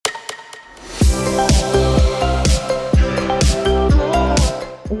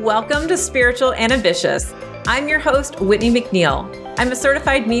Welcome to Spiritual and Ambitious. I'm your host, Whitney McNeil. I'm a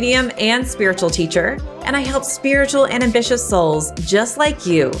certified medium and spiritual teacher, and I help spiritual and ambitious souls just like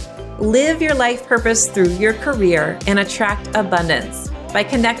you live your life purpose through your career and attract abundance by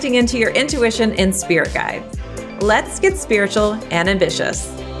connecting into your intuition and spirit guides. Let's get spiritual and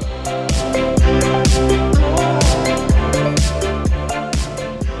ambitious.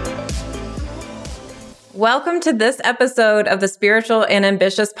 Welcome to this episode of the Spiritual and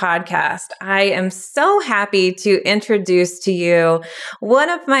Ambitious podcast. I am so happy to introduce to you one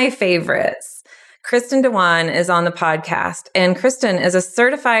of my favorites. Kristin Dwan is on the podcast, and Kristin is a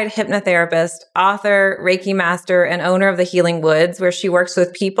certified hypnotherapist, author, Reiki master, and owner of the Healing Woods, where she works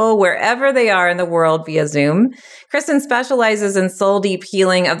with people wherever they are in the world via Zoom. Kristin specializes in soul deep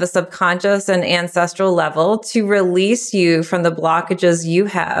healing of the subconscious and ancestral level to release you from the blockages you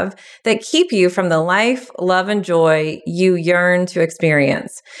have that keep you from the life, love, and joy you yearn to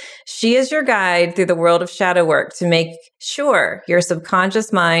experience. She is your guide through the world of shadow work to make sure your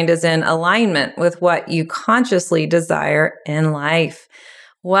subconscious mind is in alignment with what you consciously desire in life.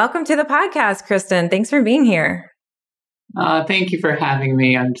 Welcome to the podcast, Kristin. Thanks for being here. Thank you for having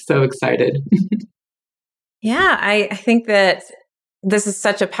me. I'm so excited. Yeah, I think that this is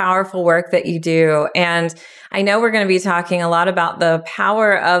such a powerful work that you do. And I know we're going to be talking a lot about the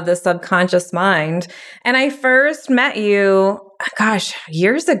power of the subconscious mind. And I first met you,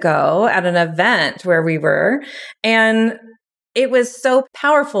 years ago at an event where we were, and it was so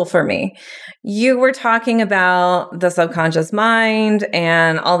powerful for me. You were talking about the subconscious mind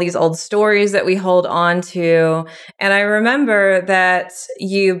and all these old stories that we hold on to. And I remember that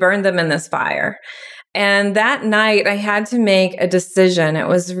you burned them in this fire. And that night I had to make a decision. It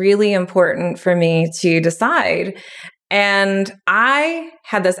was really important for me to decide. And I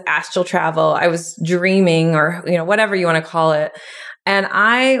had this astral travel. I was dreaming, or, whatever you want to call it. And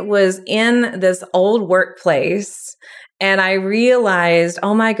I was in this old workplace, and I realized,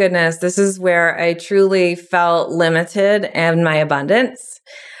 oh my goodness, this is where I truly felt limited in my abundance.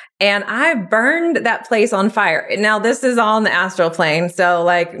 And I burned that place on fire. Now, this is all in the astral plane, so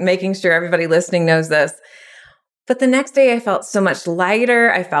making sure everybody listening knows this. But the next day I felt so much lighter.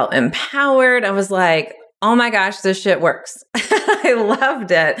 I felt empowered. I was like, oh my gosh, this shit works. I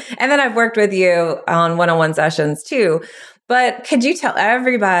loved it. And then I've worked with you on one-on-one sessions too. But could you tell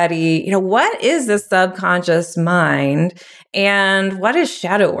everybody, what is the subconscious mind and what is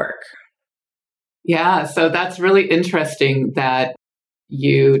shadow work? Yeah, so that's really interesting that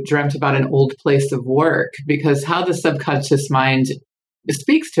you dreamt about an old place of work, because how the subconscious mind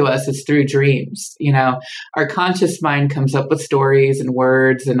speaks to us is through dreams. Our conscious mind comes up with stories and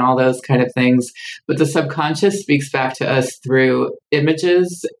words and all those kind of things, but the subconscious speaks back to us through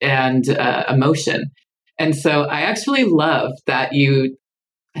images and emotion. And so I actually love that you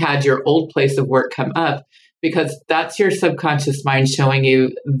had your old place of work come up, because that's your subconscious mind showing you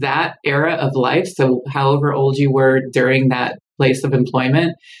that era of life. So however old you were during that place of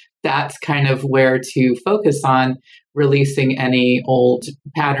employment, that's kind of where to focus on releasing any old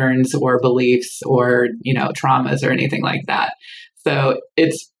patterns or beliefs or, traumas or anything like that. So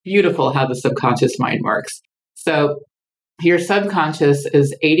it's beautiful how the subconscious mind works. So your subconscious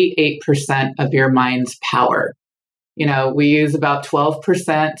is 88% of your mind's power. We use about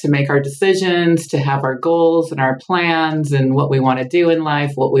 12% to make our decisions, to have our goals and our plans and what we want to do in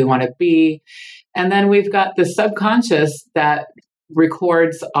life, what we want to be. And then we've got the subconscious that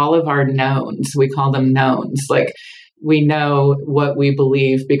records all of our knowns. We call them knowns. We know what we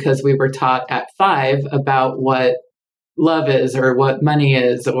believe because we were taught at 5 about what love is, or what money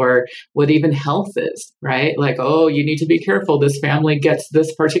is, or what even health is, right? You need to be careful. This family gets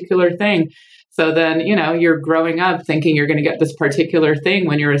this particular thing. So then, you're growing up thinking you're going to get this particular thing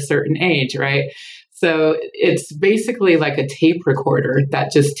when you're a certain age, right? So it's basically like a tape recorder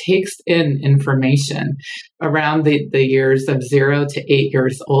that just takes in information around the years of 0 to 8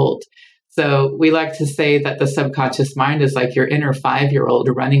 years old. So we like to say that the subconscious mind is like your inner 5-year-old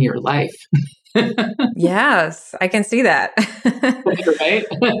running your life. Yes, I can see that. Right?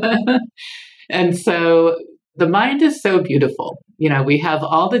 And so the mind is so beautiful. We have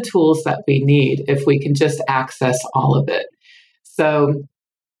all the tools that we need if we can just access all of it. So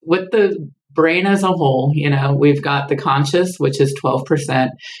with the brain as a whole, we've got the conscious, which is 12%.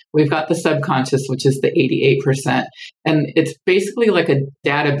 We've got the subconscious, which is the 88%. And it's basically like a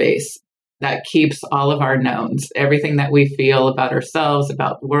database that keeps all of our knowns, everything that we feel about ourselves,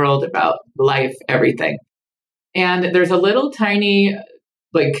 about the world, about life, everything. And there's a little tiny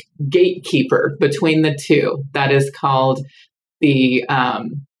gatekeeper between the two that is called the,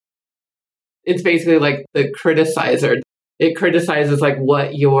 it's basically like the criticizer. It criticizes like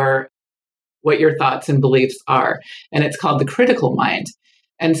what your thoughts and beliefs are. And it's called the critical mind.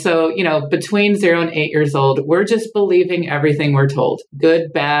 And so, between 0 and 8 years old, we're just believing everything we're told.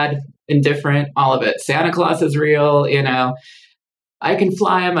 Good, bad, indifferent, all of it. Santa Claus is real, I can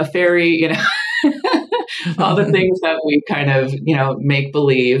fly, I'm a fairy, all the things that we kind of, make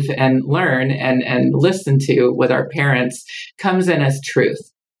believe and learn and listen to with our parents comes in as truth.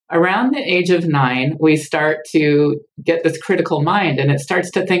 Around the age of 9, we start to get this critical mind, and it starts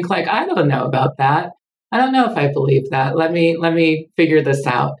to think like, I don't know about that. I don't know if I believe that. Let me figure this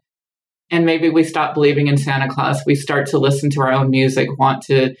out. And maybe we stop believing in Santa Claus. We start to listen to our own music, want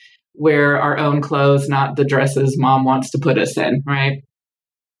to wear our own clothes, not the dresses mom wants to put us in, right?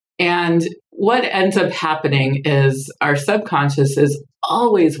 And what ends up happening is our subconscious is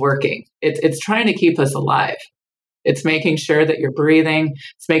always working. It's trying to keep us alive. It's making sure that you're breathing.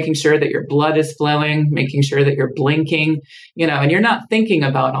 It's making sure that your blood is flowing, making sure that you're blinking, and you're not thinking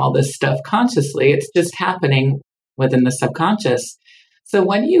about all this stuff consciously. It's just happening within the subconscious. So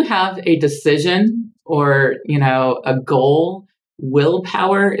when you have a decision or, a goal,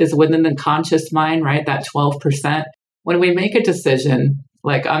 willpower is within the conscious mind, right? That 12%. When we make a decision,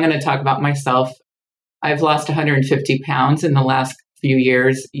 like I'm going to talk about myself, I've lost 150 pounds in the last few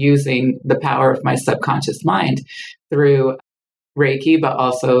years using the power of my subconscious mind through Reiki, but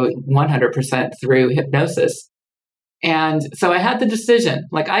also 100% through hypnosis. And so I had the decision,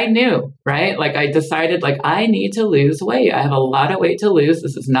 like I knew, right? Like I decided like I need to lose weight. I have a lot of weight to lose.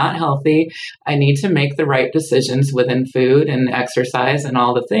 This is not healthy. I need to make the right decisions within food and exercise and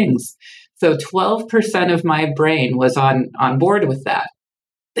all the things. So 12% of my brain was on board with that.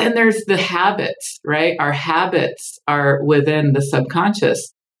 Then there's the habits, right? Our habits are within the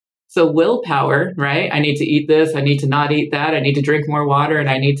subconscious. So willpower, right? I need to eat this. I need to not eat that. I need to drink more water and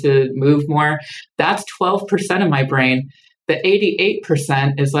I need to move more. That's 12% of my brain. The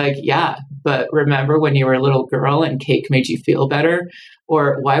 88% is like, yeah, but remember when you were a little girl and cake made you feel better?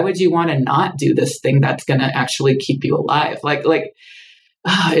 Or why would you want to not do this thing that's going to actually keep you alive?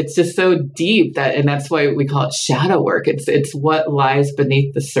 It's just so deep and that's why we call it shadow work. It's what lies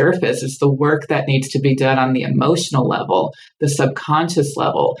beneath the surface. It's the work that needs to be done on the emotional level, the subconscious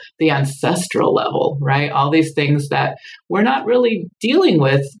level, the ancestral level, right? All these things that we're not really dealing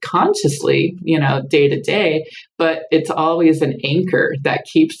with consciously, day to day, but it's always an anchor that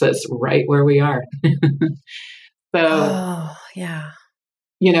keeps us right where we are. Oh, yeah.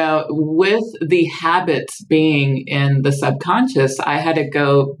 With the habits being in the subconscious, I had to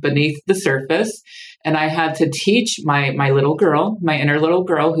go beneath the surface and I had to teach my little girl, my inner little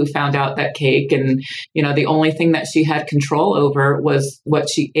girl who found out that cake and, the only thing that she had control over was what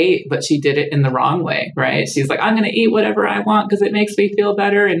she ate, but she did it in the wrong way, right? She's like, I'm going to eat whatever I want because it makes me feel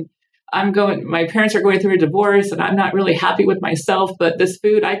better. And my parents are going through a divorce and I'm not really happy with myself, but this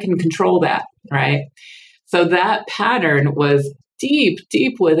food, I can control that, right? So that pattern was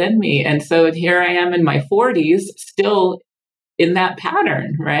deep within me. And so here I am in my 40s, still in that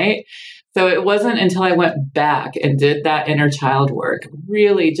pattern, right? So it wasn't until I went back and did that inner child work,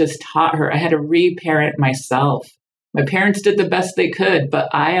 really just taught her. I had to reparent myself. My parents did the best they could, but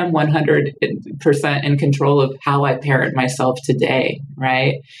I am 100% in control of how I parent myself today,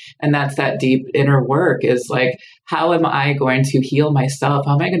 right? And that's that deep inner work is like, how am I going to heal myself?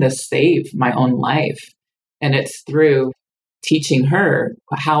 How am I going to save my own life? And it's through teaching her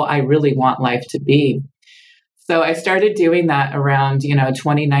how I really want life to be. So I started doing that around,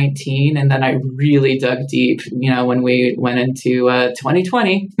 2019. And then I really dug deep, when we went into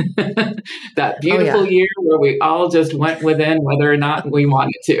 2020, that beautiful year where we all just went within whether or not we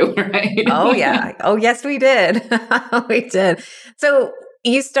wanted to, right? Oh, yeah. Oh, yes, we did. We did. So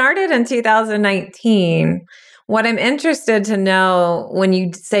you started in 2019. What I'm interested to know when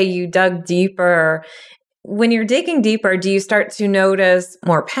you say you dug deeper, when you're digging deeper, do you start to notice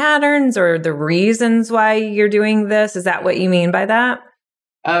more patterns or the reasons why you're doing this? Is that what you mean by that?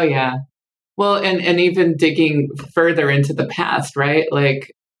 Oh, yeah. Well, and even digging further into the past, right?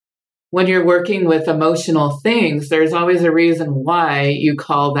 Like when you're working with emotional things, there's always a reason why you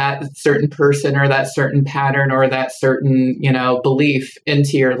call that certain person or that certain pattern or that certain, belief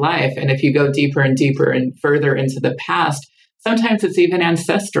into your life. And if you go deeper and deeper and further into the past, sometimes it's even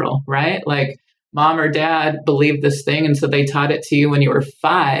ancestral, right? Like mom or dad believed this thing, and so they taught it to you when you were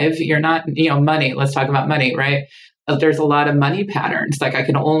 5. You're not, money. Let's talk about money, right? There's a lot of money patterns. Like I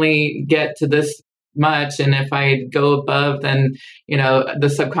can only get to this much, and if I go above, then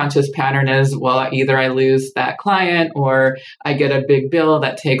the subconscious pattern is, well, either I lose that client or I get a big bill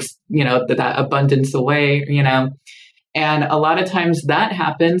that takes that abundance away. And a lot of times that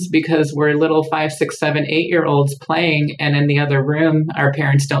happens because we're little 5, 6, 7, 8-year-olds playing. And in the other room, our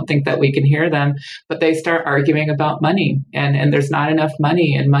parents don't think that we can hear them, but they start arguing about money and there's not enough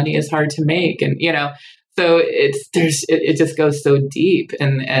money and money is hard to make. And, so it just goes so deep.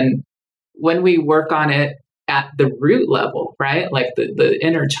 And when we work on it at the root level, right? Like the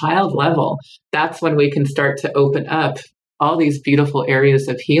inner child level, that's when we can start to open up all these beautiful areas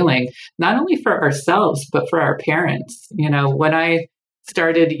of healing, not only for ourselves, but for our parents. When I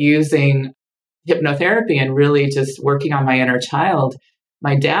started using hypnotherapy and really just working on my inner child,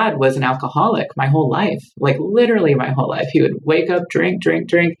 my dad was an alcoholic my whole life, like literally my whole life. He would wake up, drink.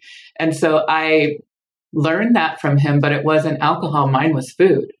 And so I learned that from him, but it wasn't alcohol. Mine was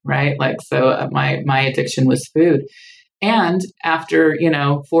food, right? So my addiction was food. And after,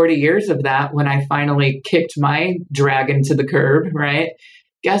 40 years of that, when I finally kicked my dragon to the curb, right?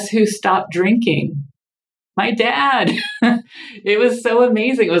 Guess who stopped drinking? My dad. It was so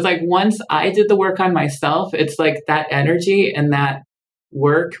amazing. It was like once I did the work on myself, it's like that energy and that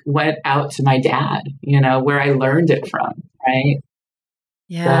work went out to my dad, where I learned it from, right?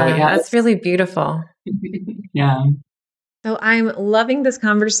 Yeah, so, that's really beautiful. Yeah. So I'm loving this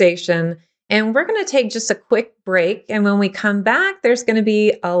conversation. And we're going to take just a quick break. And when we come back, there's going to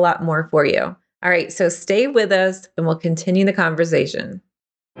be a lot more for you. All right, so stay with us and we'll continue the conversation.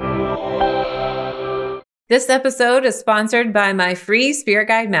 This episode is sponsored by my free Spirit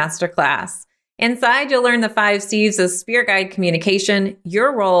Guide Masterclass. Inside, you'll learn the 5 C's of Spirit Guide communication,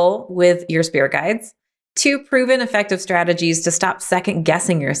 your role with your Spirit Guides, 2 proven effective strategies to stop second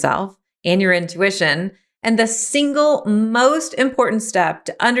guessing yourself and your intuition, and the single most important step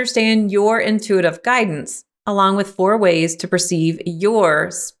to understand your intuitive guidance, along with 4 ways to perceive your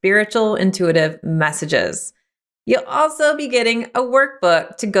spiritual intuitive messages. You'll also be getting a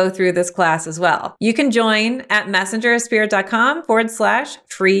workbook to go through this class as well. You can join at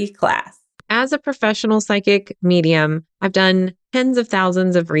messengerofspirit.com/free class. As a professional psychic medium, I've done tens of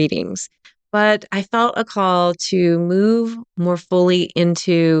thousands of readings, but I felt a call to move more fully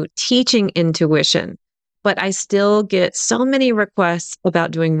into teaching intuition. But I still get so many requests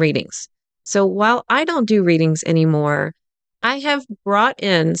about doing readings. So while I don't do readings anymore, I have brought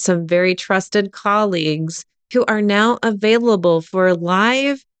in some very trusted colleagues who are now available for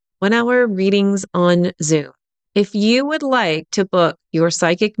live 1-hour readings on Zoom. If you would like to book your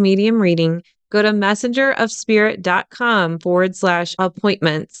psychic medium reading, go to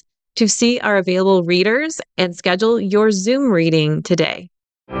messengerofspirit.com/appointments to see our available readers and schedule your Zoom reading today.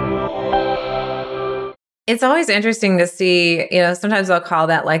 It's always interesting to see, sometimes I'll call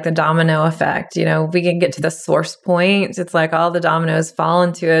that like the domino effect. We can get to the source point. It's like all the dominoes fall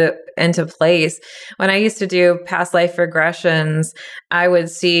into place. When I used to do past life regressions, I would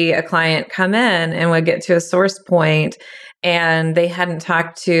see a client come in and would get to a source point and they hadn't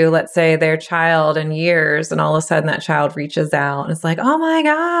talked to, let's say, their child in years. And all of a sudden that child reaches out and it's like, oh my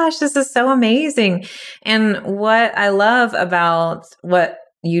gosh, this is so amazing. And what I love about what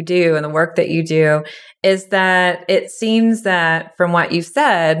you do and the work that you do is that it seems that from what you've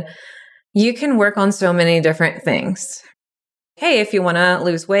said, you can work on so many different things. Hey, if you want to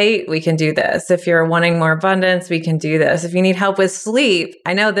lose weight, we can do this. If you're wanting more abundance, we can do this. If you need help with sleep,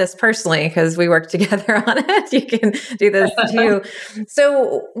 I know this personally because we work together on it. You can do this too.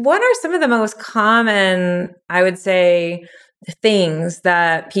 So what are some of the most common, I would say, things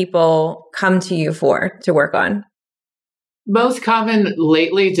that people come to you for to work on? Most common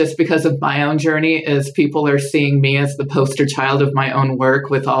lately, just because of my own journey, is people are seeing me as the poster child of my own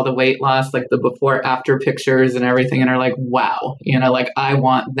work with all the weight loss, like the before after pictures and everything, and are like, wow, I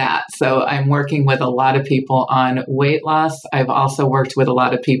want that. So I'm working with a lot of people on weight loss. I've also worked with a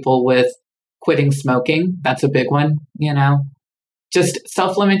lot of people with quitting smoking. That's a big one, just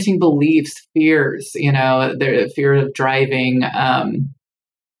self-limiting beliefs, fears, the fear of driving, and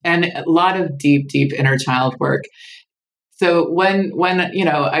a lot of deep, deep inner child work. So when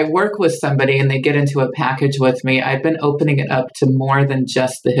I work with somebody and they get into a package with me, I've been opening it up to more than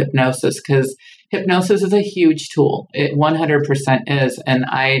just the hypnosis, because hypnosis is a huge tool. It 100% is. And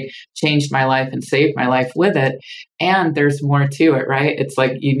I changed my life and saved my life with it. And there's more to it, right? It's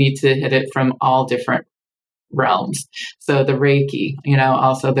like you need to hit it from all different realms. So the Reiki,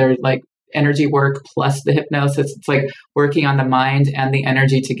 also there's like energy work plus the hypnosis. It's like working on the mind and the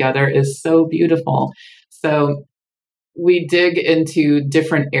energy together is so beautiful. So we dig into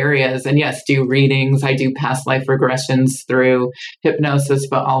different areas and yes, do readings. I do past life regressions through hypnosis,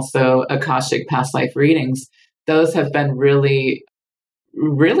 but also Akashic past life readings. Those have been really,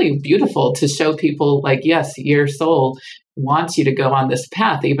 really beautiful to show people like, yes, your soul wants you to go on this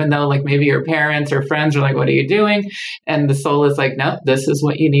path, even though like maybe your parents or friends are like, what are you doing? And the soul is like, no, this is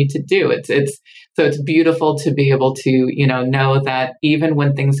what you need to do. So it's beautiful to be able to, know that even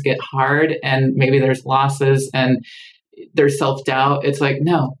when things get hard and maybe there's losses and there's self-doubt, it's like,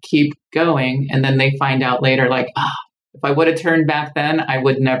 no, keep going. And then they find out later, like, if I would have turned back then, I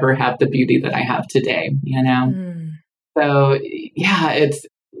would never have the beauty that I have today, So yeah, it's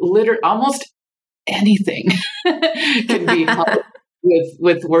literally almost anything can be helped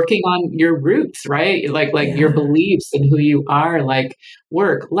with working on your roots, right? Like your beliefs and who you are, like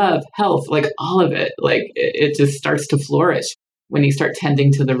work, love, health, like all of it. Like it just starts to flourish when you start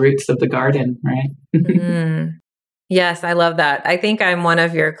tending to the roots of the garden, right? Yes, I love that. I think I'm one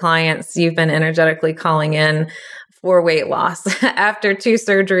of your clients. You've been energetically calling in for weight loss after 2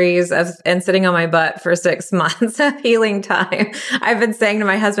 surgeries and sitting on my butt for 6 months of healing time. I've been saying to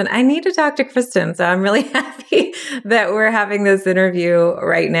my husband, I need to talk to Kristin. So I'm really happy that we're having this interview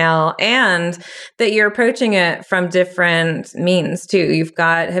right now and that you're approaching it from different means too. You've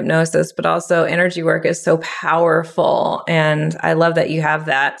got hypnosis, but also energy work is so powerful. And I love that you have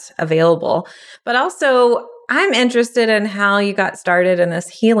that available. But also, I'm interested in how you got started in this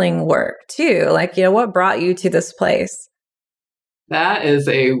healing work too. Like, what brought you to this place? That is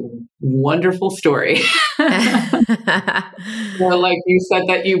a wonderful story. Well, like you said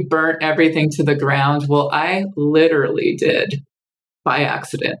that you burnt everything to the ground. Well, I literally did by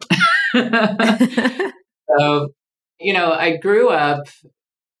accident. So, I grew up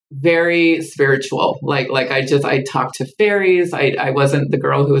very spiritual. Like I talked to fairies. I wasn't the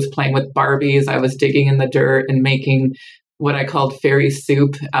girl who was playing with Barbies. I was digging in the dirt and making what I called fairy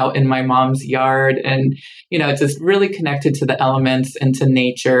soup out in my mom's yard. And, just really connected to the elements and to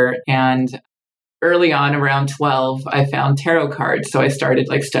nature. And early on, around 12, I found tarot cards. So I started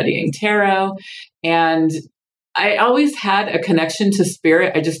like studying tarot, and I always had a connection to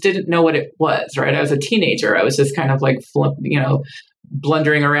spirit. I just didn't know what it was, right? I was a teenager. I was just kind of like,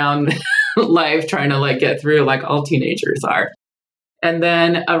 blundering around life, trying to like get through like all teenagers are. And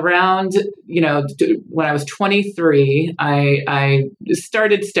then around, when I was 23, I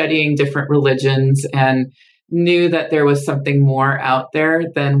started studying different religions and knew that there was something more out there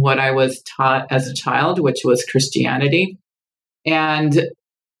than what I was taught as a child, which was Christianity. And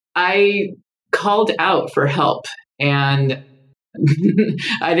I called out for help, and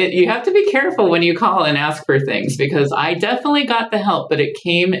you have to be careful when you call and ask for things, because I definitely got the help, but it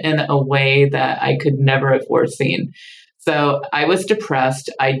came in a way that I could never have foreseen. So I was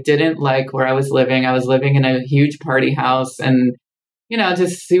depressed. I didn't like where I was living. I was living in a huge party house and,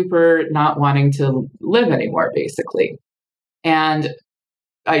 just super not wanting to live anymore, basically. And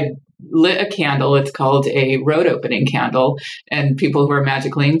I lit a candle. It's called a road opening candle. And people who are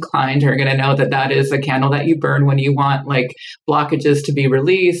magically inclined are going to know that that is a candle that you burn when you want like blockages to be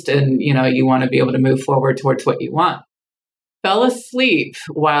released and, you want to be able to move forward towards what you want. Fell asleep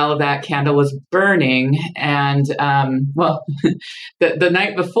while that candle was burning. And, the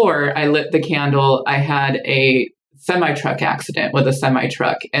night before I lit the candle, I had a semi-truck accident with a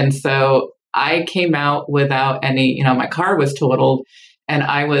semi-truck. And so I came out without any, my car was totaled. And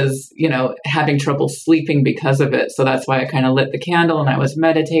I was, having trouble sleeping because of it. So that's why I kind of lit the candle and I was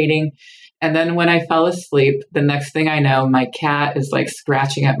meditating. And then when I fell asleep, the next thing I know, my cat is like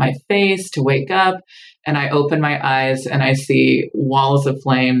scratching at my face to wake up. And I open my eyes and I see walls of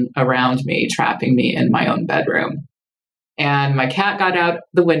flame around me, trapping me in my own bedroom. And my cat got out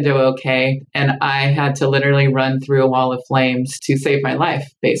the window okay. And I had to literally run through a wall of flames to save my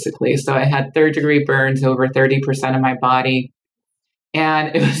life, basically. So I had 3rd-degree burns over 30% of my body.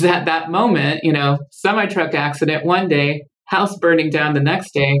 And it was at that moment, semi-truck accident one day, house burning down the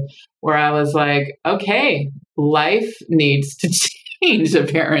next day, where I was like, okay, life needs to change,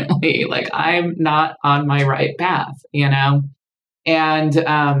 apparently. Like, I'm not on my right path, And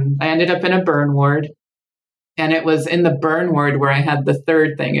I ended up in a burn ward. And it was in the burn ward where I had the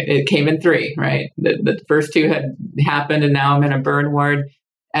third thing. It came in 3, right? The first 2 had happened, and now I'm in a burn ward.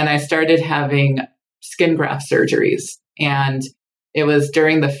 And I started having skin graft surgeries. And it was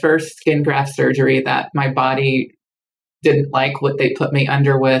during the first skin graft surgery that my body didn't like what they put me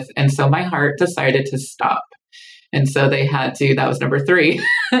under with. And so my heart decided to stop. And so they had to, that was number 3,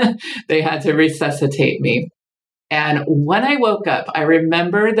 they had to resuscitate me. And when I woke up, I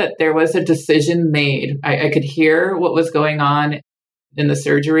remember that there was a decision made. I could hear what was going on in the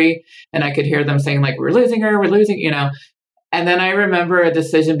surgery. And I could hear them saying like, we're losing her, And then I remember a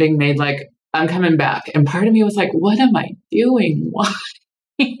decision being made, like, I'm coming back. And part of me was like, what am I doing? Why?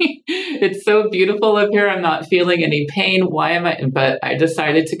 It's so beautiful up here. I'm not feeling any pain. Why am I? But I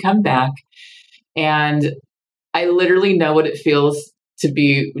decided to come back. And I literally know what it feels to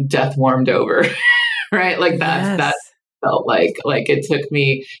be death warmed over, right? Like that felt like it took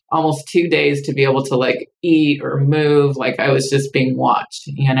me almost 2 days to be able to like eat or move. Like I was just being watched,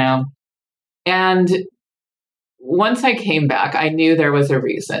 And once I came back, I knew there was a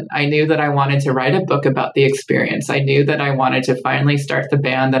reason. I knew that I wanted to write a book about the experience. I knew that I wanted to finally start the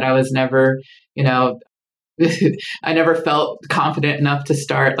band that I was never, I never felt confident enough to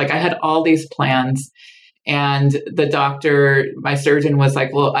start. Like I had all these plans. And the doctor, my surgeon was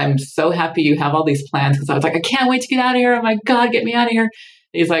like, well, I'm so happy you have all these plans. Because I was like, I can't wait to get out of here. Oh my God, get me out of here.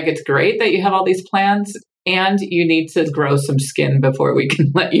 He's like, it's great that you have all these plans. And you need to grow some skin before we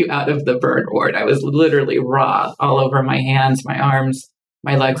can let you out of the burn ward. I was literally raw all over my hands, my arms,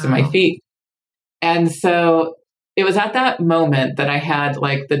 my legs, and my feet. And so it was at that moment that I had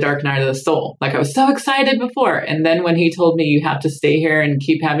like the dark night of the soul. Like I was so excited before. And then when he told me you have to stay here and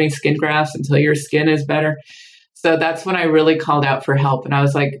keep having skin grafts until your skin is better. So that's when I really called out for help. And I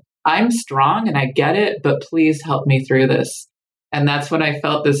was like, I'm strong and I get it, but please help me through this. And that's when I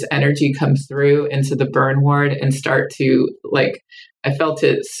felt this energy come through into the burn ward and start to like, I felt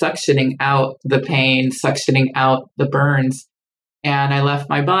it suctioning out the pain, suctioning out the burns. And I left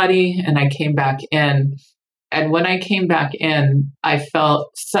my body and I came back in. And when I came back in, I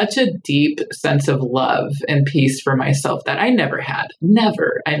felt such a deep sense of love and peace for myself that I never had.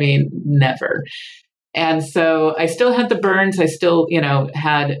 Never. I mean, never. And so I still had the burns. I still,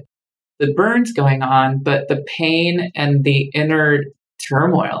 had the burns going on, but the pain and the inner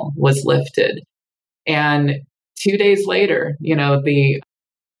turmoil was lifted. And 2 days later, the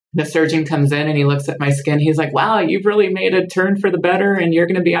surgeon comes in and he looks at my skin. He's like, wow, you've really made a turn for the better and you're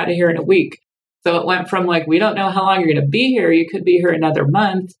going to be out of here in a week. So it went from like, we don't know how long you're going to be here. You could be here another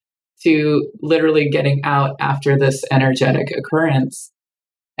month to literally getting out after this energetic occurrence.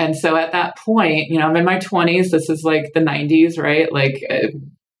 And so at that point, I'm in my 20s. This is like the 90s, right? Like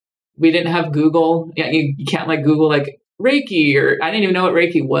we didn't have Google. You can't like Google like Reiki, or I didn't even know what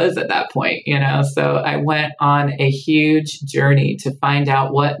Reiki was at that point, So I went on a huge journey to find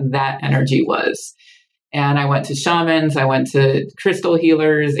out what that energy was. And I went to shamans, I went to crystal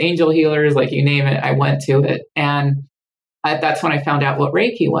healers, angel healers, like you name it, I went to it. And that's when I found out what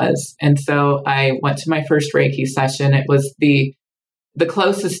Reiki was. And so I went to my first Reiki session. It was the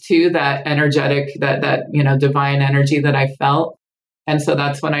closest to that energetic, that divine energy that I felt. And so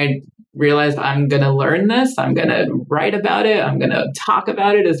that's when I realized I'm going to learn this. I'm going to write about it. I'm going to talk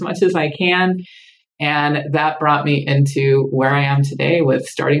about it as much as I can. And that brought me into where I am today with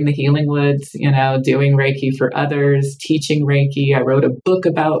starting the Healing Woods, doing Reiki for others, teaching Reiki. I wrote a book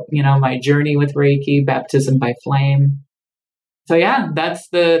about, my journey with Reiki, Baptism by Flame. So yeah, that's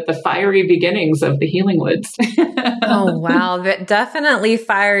the fiery beginnings of the Healing Woods. Oh, wow. Definitely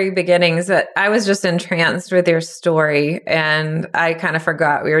fiery beginnings. But I was just entranced with your story and I kind of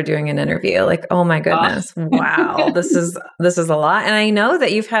forgot we were doing an interview. Like, oh my goodness. Wow. This is a lot. And I know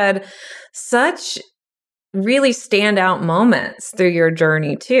that you've had such really stand out moments through your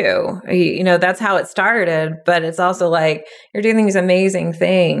journey too. That's how it started, but it's also like you're doing these amazing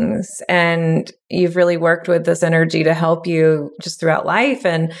things and you've really worked with this energy to help you just throughout life.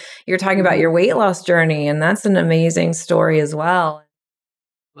 And you're talking about your weight loss journey, and that's an amazing story as well.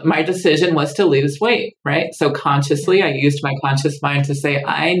 My decision was to lose weight, right? So consciously, I used my conscious mind to say,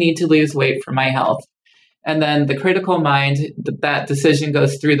 I need to lose weight for my health. And then the critical mind, that decision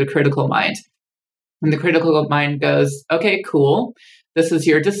goes through the critical mind. And the critical mind goes, okay, cool. This is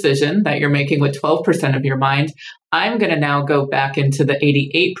your decision that you're making with 12% of your mind. I'm going to now go back into the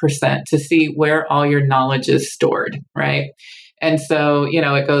 88% to see where all your knowledge is stored, right? And so,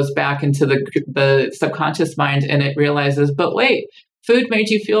 it goes back into the subconscious mind and it realizes, but wait, food made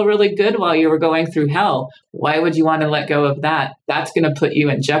you feel really good while you were going through hell. Why would you want to let go of that? That's going to put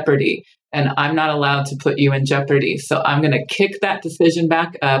you in jeopardy. And I'm not allowed to put you in jeopardy. So I'm going to kick that decision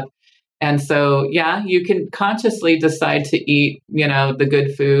back up. And so, yeah, you can consciously decide to eat, the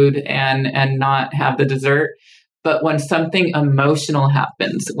good food and not have the dessert. But when something emotional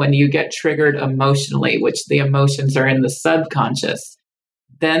happens, when you get triggered emotionally, which the emotions are in the subconscious,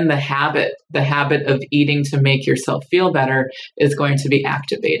 then the habit of eating to make yourself feel better is going to be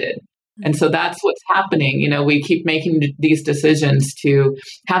activated. And so that's what's happening. We keep making these decisions to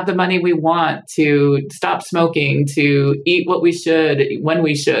have the money we want, to stop smoking, to eat what we should, when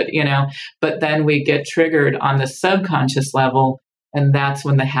we should, but then we get triggered on the subconscious level, and that's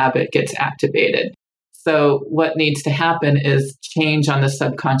when the habit gets activated. So what needs to happen is change on the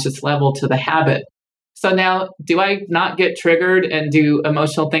subconscious level to the habit. So now, do I not get triggered and do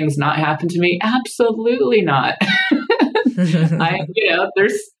emotional things not happen to me? Absolutely not.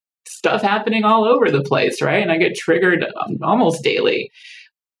 There's stuff happening all over the place, right? And I get triggered almost daily.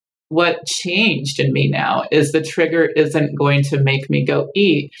 What changed in me now is the trigger isn't going to make me go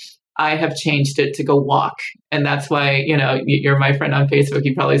eat. I have changed it to go walk. And that's why, you're my friend on Facebook.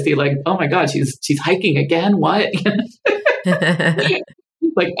 You probably see like, oh my God, she's hiking again. What?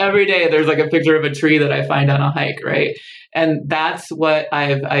 Like every day there's like a picture of a tree that I find on a hike, right? And that's what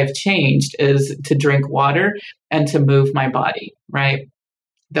I've changed, is to drink water and to move my body, right?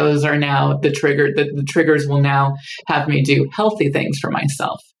 Those are now the triggers will now have me do healthy things for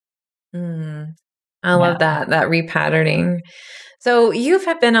myself. I love that repatterning. So you've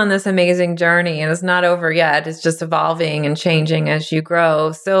been on this amazing journey, and it's not over yet. It's just evolving and changing as you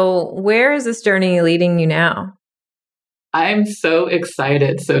grow. So where is this journey leading you now? I'm so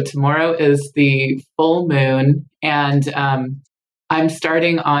excited. So tomorrow is the full moon, and I'm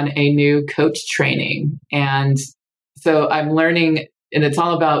starting on a new coach training. And so I'm learning, and it's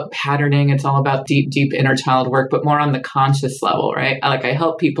all about patterning. It's all about deep, deep inner child work, but more on the conscious level, right? Like I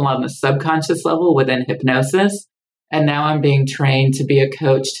help people on the subconscious level within hypnosis. And now I'm being trained to be a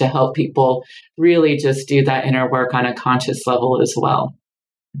coach to help people really just do that inner work on a conscious level as well.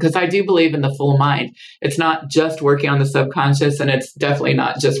 Because I do believe in the full mind. It's not just working on the subconscious, and it's definitely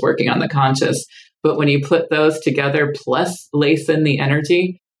not just working on the conscious. But when you put those together, plus lace in the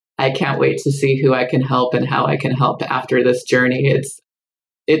energy, I can't wait to see who I can help and how I can help after this journey.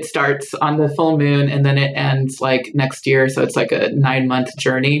 It starts on the full moon and then it ends like next year. So it's like a 9-month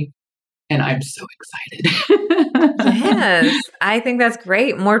journey. And I'm so excited. Yes, I think that's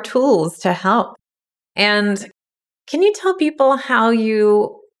great. More tools to help. And can you tell people how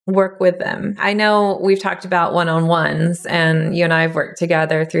you work with them? I know we've talked about one-on-ones, and you and I have worked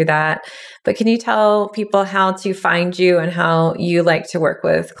together through that. But can you tell people how to find you and how you like to work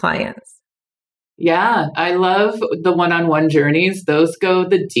with clients? Yeah, I love the one-on-one journeys. Those go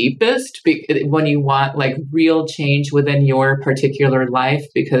the deepest when you want like real change within your particular life,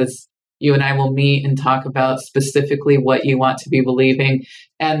 because you and I will meet and talk about specifically what you want to be believing.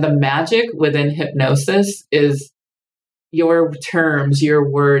 And the magic within hypnosis is your terms, your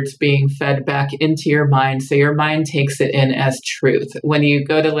words being fed back into your mind. So your mind takes it in as truth. When you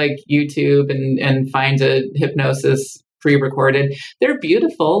go to like YouTube and find a hypnosis pre-recorded, they're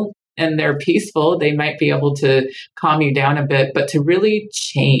beautiful and they're peaceful. They might be able to calm you down a bit, but to really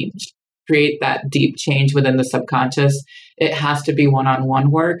create that deep change within the subconscious, it has to be one-on-one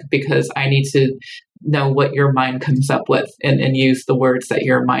work, because I need to know what your mind comes up with and use the words that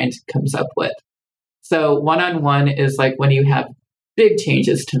your mind comes up with. So one-on-one is like when you have big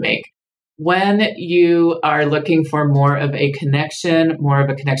changes to make. When you are looking for more of a connection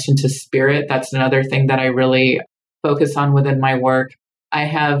to spirit, that's another thing that I really focus on within my work. I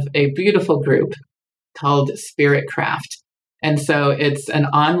have a beautiful group called Spirit Craft. And so it's an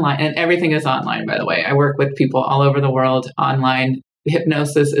online, and everything is online, by the way. I work with people all over the world online.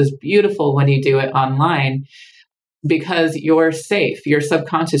 Hypnosis is beautiful when you do it online, because you're safe. Your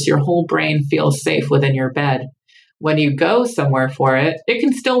subconscious, your whole brain feels safe within your bed. When you go somewhere for it, it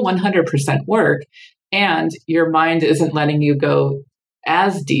can still 100% work, and your mind isn't letting you go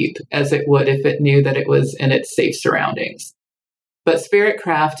as deep as it would if it knew that it was in its safe surroundings. But Spirit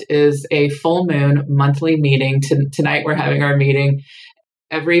Craft is a full moon monthly meeting. Tonight we're having our meeting.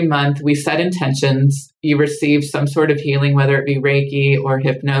 Every month we set intentions. You receive some sort of healing, whether it be Reiki or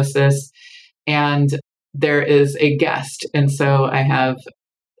hypnosis, and there is a guest. And so I have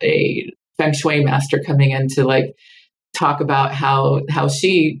a Feng Shui master coming in to like talk about how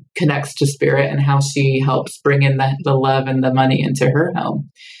she connects to spirit and how she helps bring in the love and the money into her home.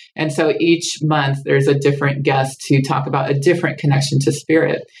 And so each month there's a different guest to talk about a different connection to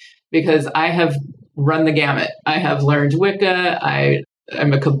spirit, because I have run the gamut. I have learned Wicca.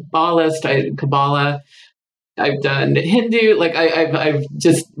 I'm a Kabbalist. Kabbalah. I've done Hindu. Like I've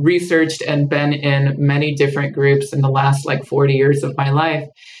just researched and been in many different groups in the last like 40 years of my life.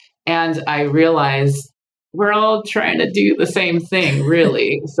 And I realized we're all trying to do the same thing,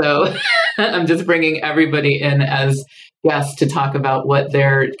 really. So I'm just bringing everybody in as guests to talk about what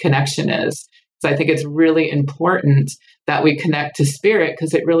their connection is. So I think it's really important that we connect to spirit,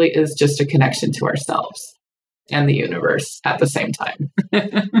 because it really is just a connection to ourselves and the universe at the same time.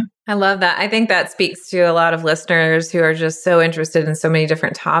 I love that. I think that speaks to a lot of listeners who are just so interested in so many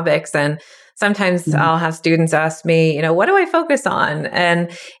different topics. And sometimes I'll have students ask me, what do I focus on?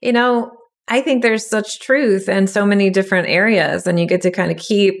 And, I think there's such truth in so many different areas, and you get to kind of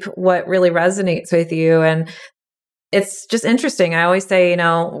keep what really resonates with you. And it's just interesting. I always say,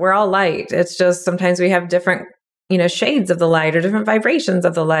 we're all light. It's just sometimes we have different, shades of the light or different vibrations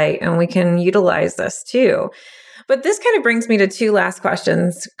of the light, and we can utilize this too. But this kind of brings me to two last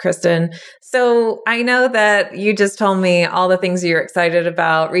questions, Kristin. So I know that you just told me all the things you're excited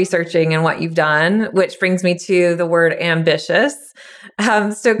about researching and what you've done, which brings me to the word ambitious.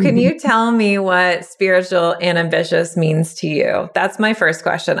 So can you tell me what spiritual and ambitious means to you? That's my first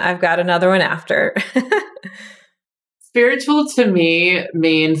question. I've got another one after. Spiritual to me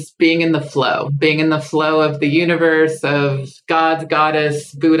means being in the flow of the universe, of God,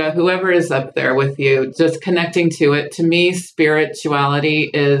 goddess, Buddha, whoever is up there with you, just connecting to it. To me, spirituality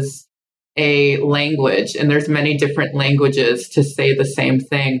is a language, and there's many different languages to say the same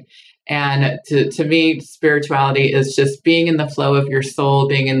thing. And to me, spirituality is just being in the flow of your soul,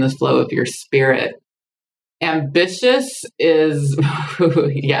 being in the flow of your spirit. Ambitious is,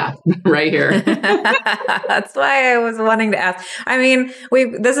 yeah, right here. That's why I was wanting to ask. I mean,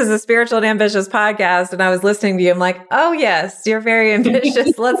 this is a spiritual and ambitious podcast, and I was listening to you. I'm like, oh, yes, you're very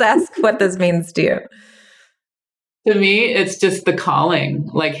ambitious. Let's ask what this means to you. To me, it's just the calling,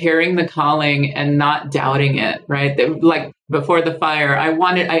 like hearing the calling and not doubting it, right? Like before the fire,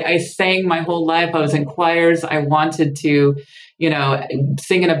 I sang my whole life. I was in choirs. I wanted to,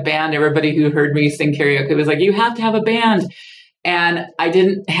 sing in a band. Everybody who heard me sing karaoke was like, you have to have a band. And I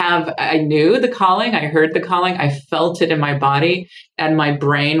knew the calling. I heard the calling. I felt it in my body. And my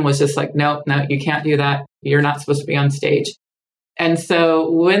brain was just like, no, you can't do that. You're not supposed to be on stage. And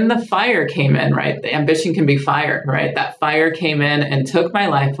so when the fire came in, right, the ambition can be fire, right? That fire came in and took my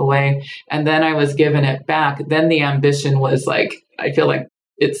life away. And then I was given it back. Then the ambition was like, I feel like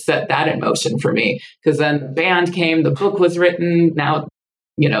it set that in motion for me, because then the band came, the book was written. Now,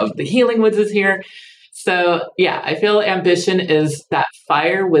 the Healing Woods is here. So yeah, I feel ambition is that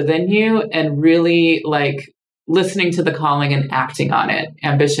fire within you and really like listening to the calling and acting on it.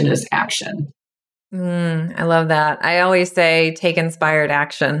 Ambition is action. I love that. I always say take inspired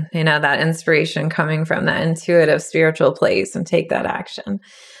action, that inspiration coming from that intuitive spiritual place, and take that action.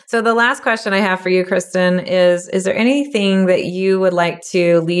 So the last question I have for you, Kristin, is there anything that you would like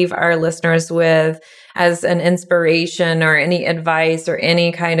to leave our listeners with as an inspiration, or any advice, or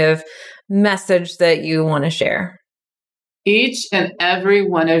any kind of message that you want to share? Each and every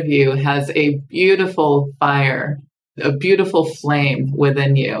one of you has a beautiful fire, a beautiful flame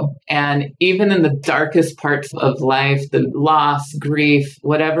within you. And even in the darkest parts of life, the loss, grief,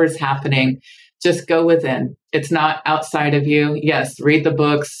 whatever's happening, just go within. It's not outside of you. Yes, read the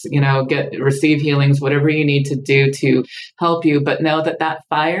books, receive healings, whatever you need to do to help you. But know that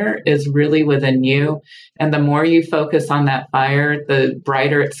fire is really within you. And the more you focus on that fire, the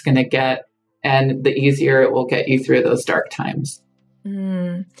brighter it's going to get, and the easier it will get you through those dark times.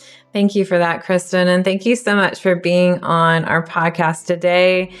 Thank you for that, Kristin. And thank you so much for being on our podcast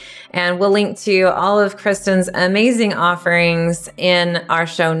today. And we'll link to all of Kristin's amazing offerings in our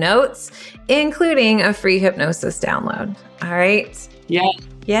show notes, including a free hypnosis download. All right.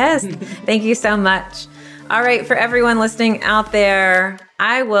 Yes. Thank you so much. All right. For everyone listening out there,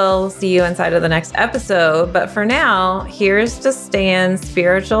 I will see you inside of the next episode. But for now, here's to staying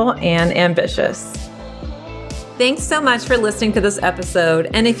spiritual and ambitious. Thanks so much for listening to this episode.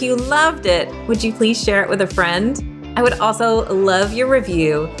 And if you loved it, would you please share it with a friend? I would also love your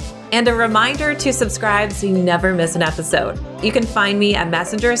review and a reminder to subscribe so you never miss an episode. You can find me at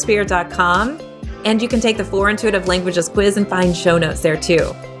messengerofspirit.com, and you can take the 4 Intuitive Languages quiz and find show notes there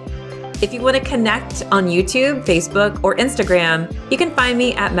too. If you want to connect on YouTube, Facebook, or Instagram, you can find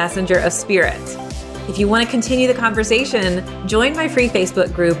me at Messenger of Spirit. If you want to continue the conversation, join my free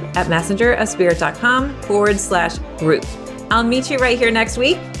Facebook group at messengerofspirit.com/group. I'll meet you right here next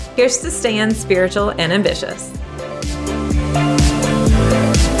week. Here's to staying spiritual and ambitious.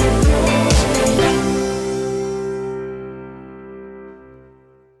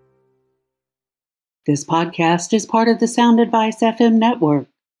 This podcast is part of the Sound Advice FM network.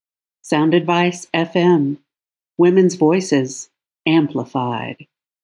 Sound Advice FM. Women's voices amplified.